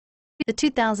The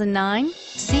 2009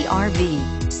 CR-V.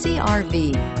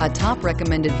 CR-V, a top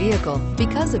recommended vehicle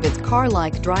because of its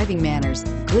car-like driving manners,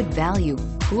 good value,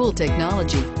 cool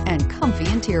technology, and comfy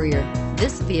interior.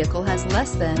 This vehicle has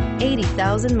less than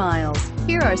 80,000 miles.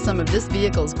 Here are some of this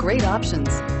vehicle's great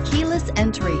options: keyless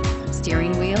entry,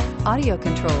 steering wheel audio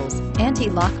controls,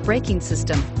 anti-lock braking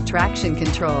system, traction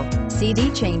control, CD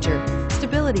changer,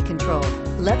 stability control,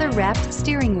 leather-wrapped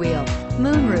steering wheel,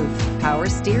 moonroof, power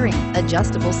steering,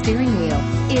 adjustable steering wheel.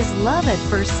 Is love at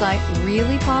first sight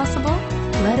really possible?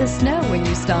 Let us know when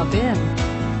you stop in.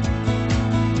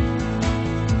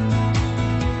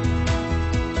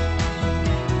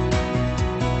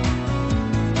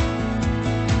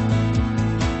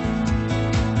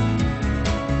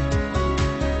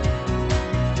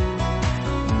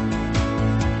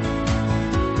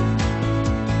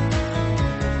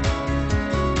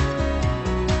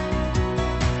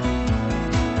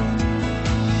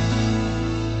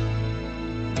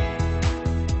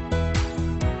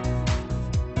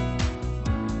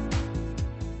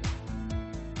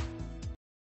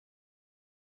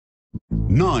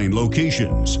 Nine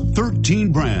locations,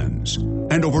 13 brands,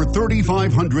 and over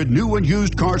 3,500 new and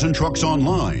used cars and trucks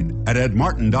online at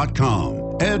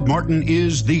edmartin.com. Ed Martin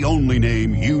is the only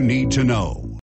name you need to know.